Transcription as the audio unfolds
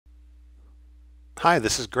Hi,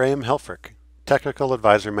 this is Graham Helfrich, Technical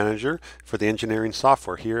Advisor Manager for the Engineering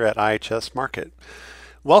Software here at IHS Markit.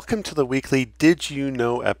 Welcome to the weekly Did You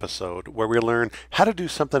Know episode, where we learn how to do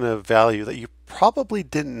something of value that you probably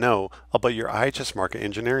didn't know about your IHS Markit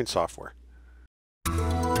engineering software.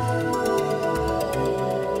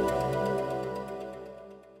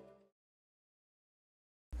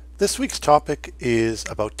 This week's topic is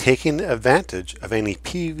about taking advantage of any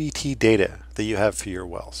PVT data that you have for your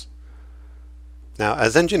wells. Now,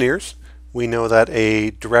 as engineers, we know that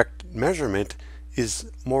a direct measurement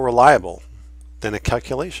is more reliable than a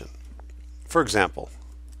calculation. For example,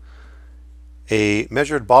 a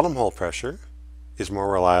measured bottom hole pressure is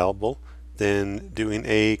more reliable than doing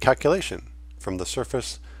a calculation from the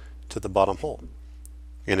surface to the bottom hole.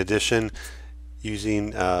 In addition, using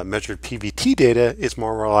measured PVT data is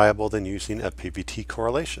more reliable than using a PVT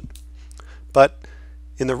correlation. But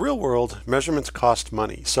in the real world, measurements cost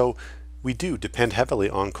money. So we do depend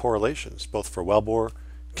heavily on correlations, both for wellbore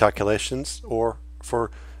calculations or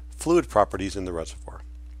for fluid properties in the reservoir.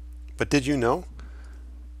 But did you know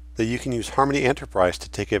that you can use Harmony Enterprise to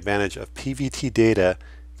take advantage of PVT data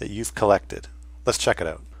that you've collected? Let's check it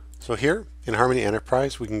out. So here in Harmony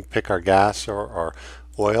Enterprise, we can pick our gas or our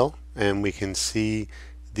oil, and we can see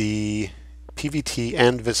the PVT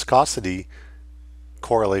and viscosity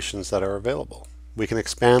correlations that are available. We can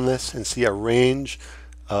expand this and see a range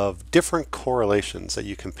of different correlations that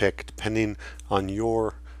you can pick depending on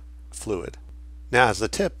your fluid. Now, as a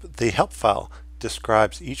tip, the help file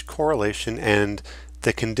describes each correlation and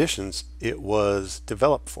the conditions it was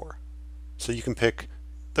developed for. So you can pick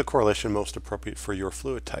the correlation most appropriate for your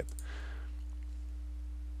fluid type.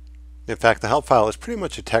 In fact, the help file is pretty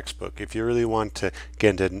much a textbook if you really want to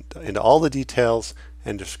get into all the details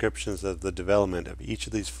and descriptions of the development of each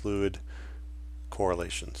of these fluid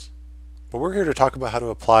correlations. But we're here to talk about how to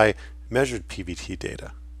apply measured PVT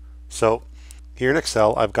data. So here in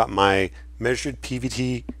Excel, I've got my measured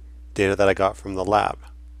PVT data that I got from the lab.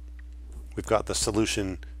 We've got the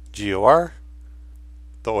solution GOR,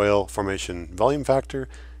 the oil formation volume factor,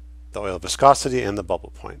 the oil viscosity, and the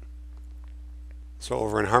bubble point. So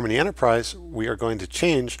over in Harmony Enterprise, we are going to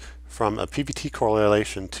change from a PVT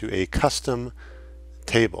correlation to a custom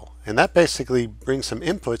table. And that basically brings some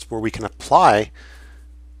inputs where we can apply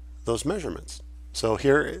those measurements. So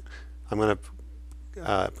here I'm going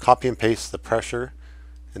to copy and paste the pressure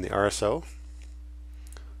and the RSO.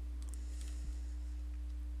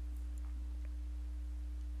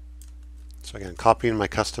 So again, copying my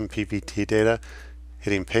custom PVT data,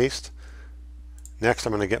 hitting paste. Next,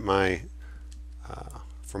 I'm going to get my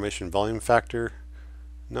formation volume factor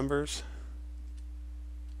numbers,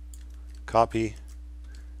 copy,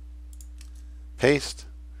 paste.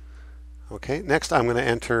 Okay, next I'm going to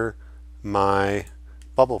enter my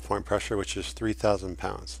bubble point pressure, which is 3,000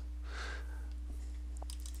 pounds.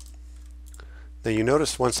 Now you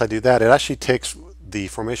notice once I do that, it actually takes the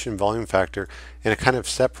formation volume factor and it kind of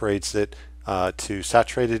separates it to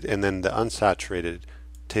saturated and then the unsaturated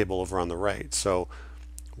table over on the right. So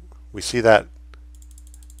we see that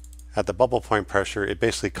at the bubble point pressure, it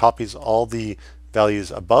basically copies all the values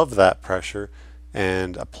above that pressure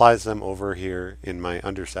and applies them over here in my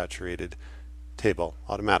undersaturated table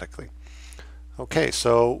automatically. Okay,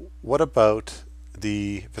 so what about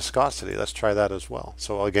the viscosity? Let's try that as well.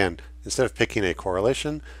 So again, instead of picking a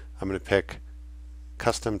correlation, I'm going to pick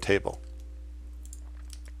custom table.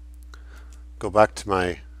 Go back to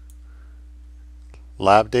my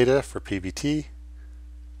lab data for PVT,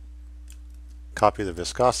 copy the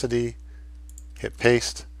viscosity, hit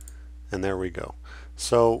paste, and there we go.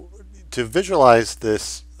 So to visualize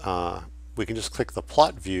this, we can just click the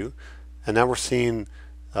plot view, and now we're seeing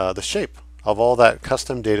the shape of all that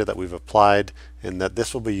custom data that we've applied, and that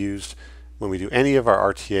this will be used when we do any of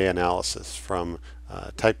our RTA analysis, from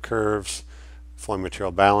type curves, flowing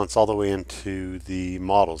material balance, all the way into the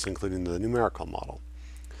models, including the numerical model.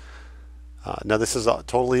 Now this is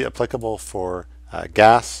totally applicable for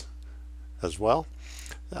gas as well.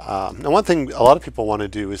 Now one thing a lot of people want to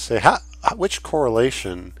do is say, which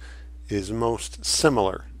correlation is most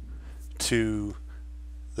similar to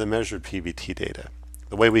the measured PVT data?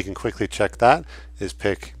 The way we can quickly check that is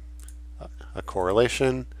pick a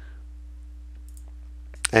correlation,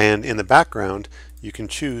 and in the background you can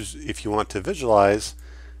choose if you want to visualize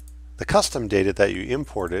the custom data that you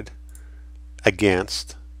imported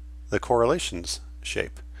against the correlations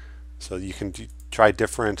shape. So you can try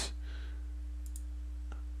different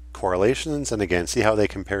correlations and again see how they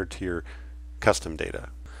compare to your custom data.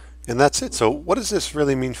 And that's it. So what does this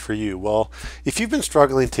really mean for you? Well, if you've been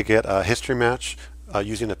struggling to get a history match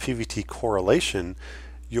using a PVT correlation,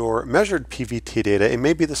 your measured PVT data, it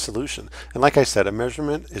may be the solution. And like I said, a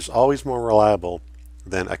measurement is always more reliable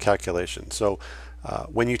than a calculation. So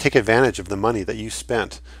when you take advantage of the money that you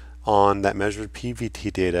spent on that measured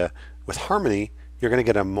PVT data with Harmony, you're going to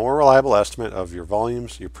get a more reliable estimate of your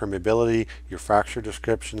volumes, your permeability, your fracture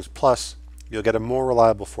descriptions, plus you'll get a more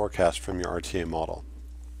reliable forecast from your RTA model.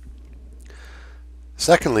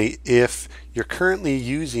 Secondly, if you're currently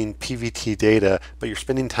using PVT data, but you're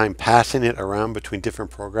spending time passing it around between different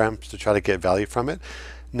programs to try to get value from it,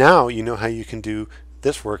 now you know how you can do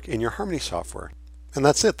this work in your Harmony software. And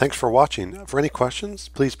that's it. Thanks for watching. For any questions,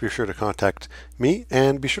 please be sure to contact me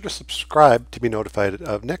and be sure to subscribe to be notified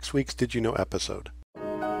of next week's Did You Know episode.